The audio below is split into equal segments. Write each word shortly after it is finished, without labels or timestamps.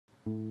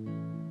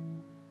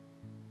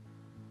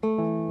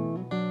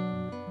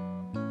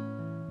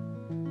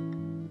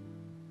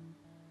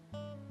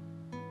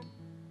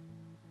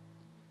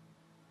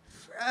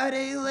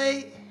Friday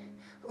late,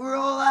 we're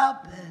all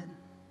out bed.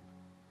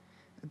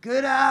 A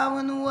good eye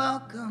when the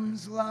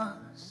welcome's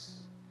lost.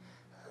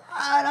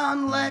 Light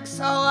on Lex,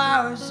 all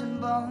hours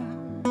and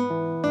bone.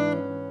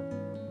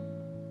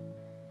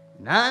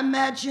 And I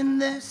imagine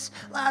this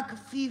like a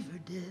fever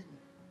did.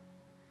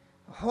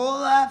 A whole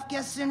life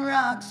guessing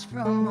rocks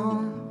from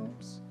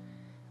homes.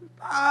 And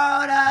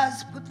borrowed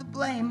eyes put the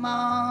blame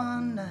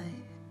on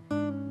night.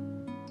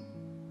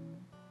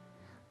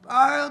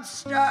 Borrowed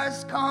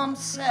stars calm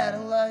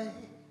satellites.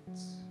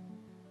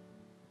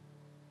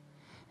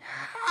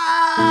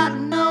 I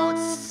don't know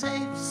it's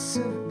safe,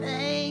 silver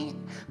paint,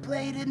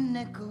 plated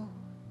nickel.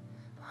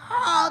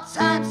 All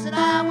times that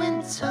I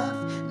went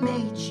tough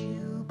made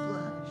you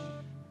blush.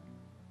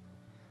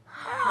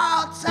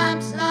 All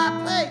times that I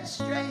played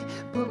straight,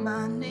 put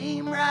my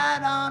name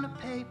right on a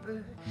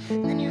paper.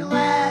 And then you're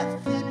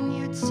laughing and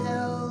you're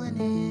telling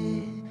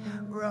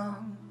it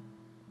wrong.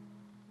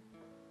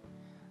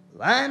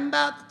 Lying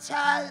about the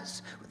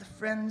ties with the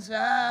friends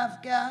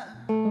I've got.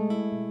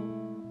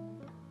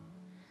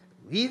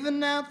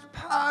 Leaving out the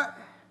part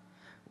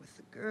with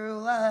the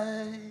girl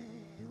I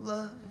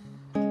love.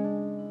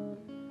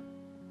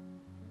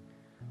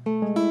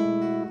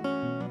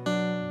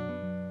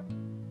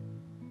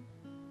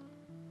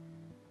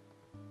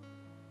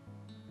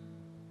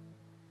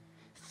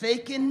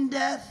 Faking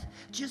death,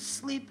 just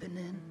sleeping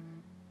in.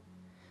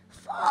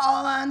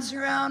 Fall lines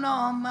around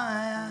all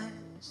my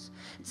eyes.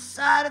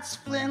 Inside it's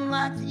flint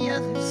like the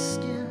other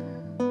skin.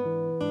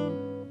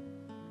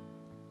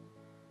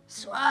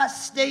 So I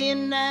stay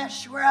in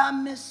Nash where I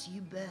miss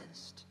you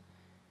best.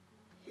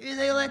 Here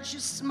they let you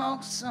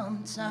smoke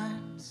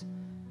sometimes.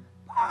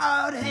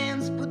 Borrowed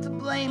hands put the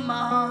blame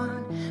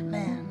on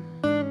man.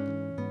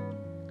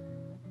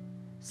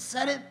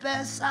 Said it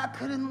best, I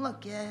couldn't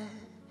look at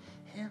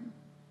him.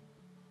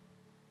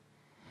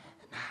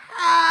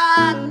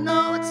 And I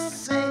know it's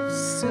safe,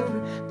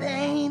 silver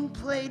paint,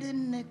 plated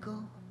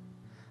nickel.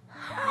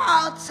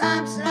 All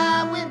times that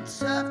I went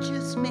tough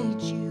just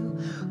made you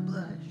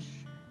blush.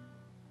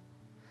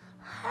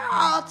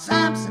 All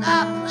times that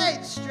I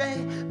played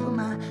straight, put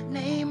my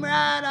name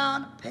right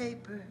on a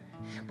paper.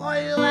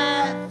 Boy, you're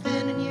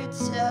laughing and you're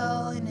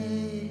telling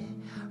it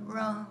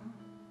wrong.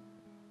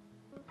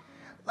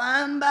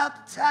 Lying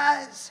about the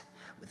ties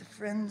with the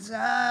friends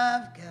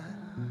I've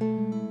got.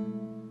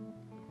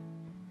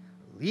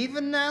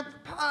 Leaving out the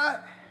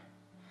part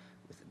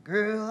with the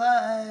girl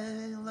I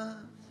love.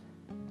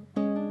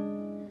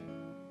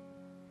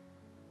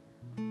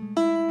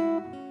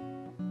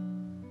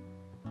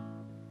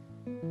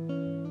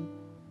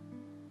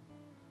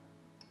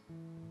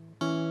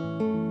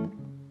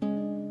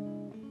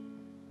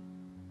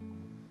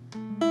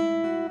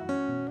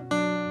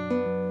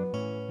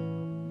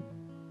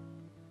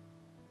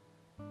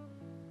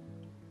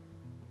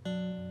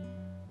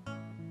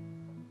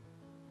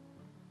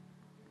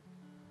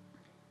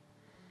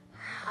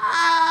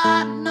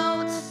 I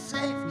know it's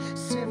safe,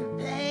 silver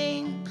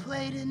paint,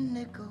 plated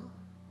nickel.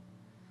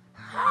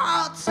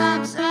 All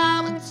times that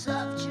I went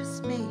tough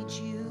just made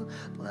you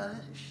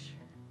blush.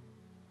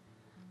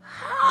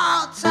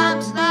 All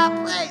times that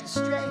I played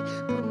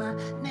straight, put my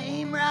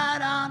name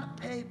right on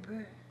a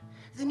paper.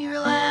 Then you're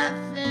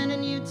laughing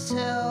and you're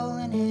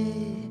telling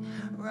it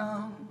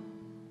wrong.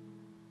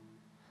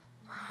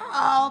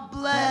 All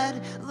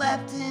blood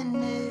left in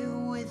it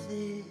with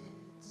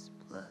its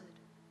blood.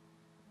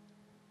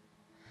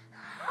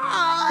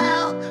 All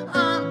hell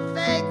on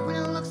fake when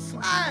it looks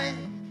like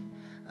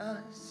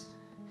us.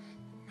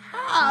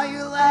 Now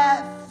you're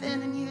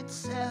laughing and you're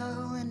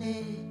telling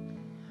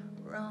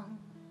it wrong.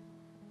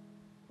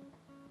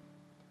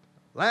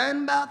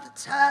 Learn about the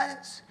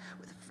ties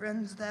with the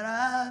friends that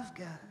I've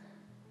got.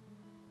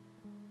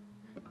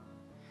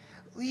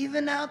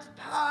 Leaving out the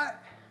part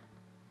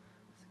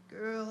with the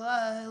girl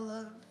I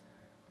love.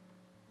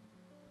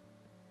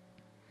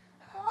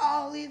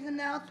 Oh, leaving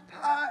out the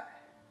part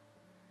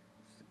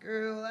with the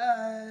girl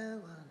I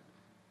love.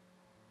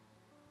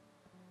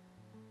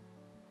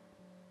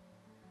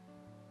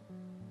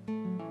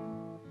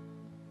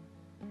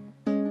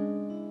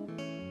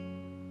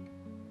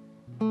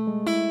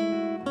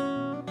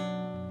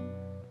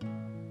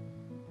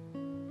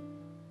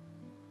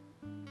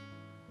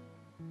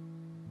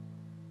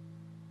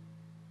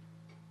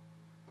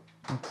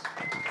 Thanks.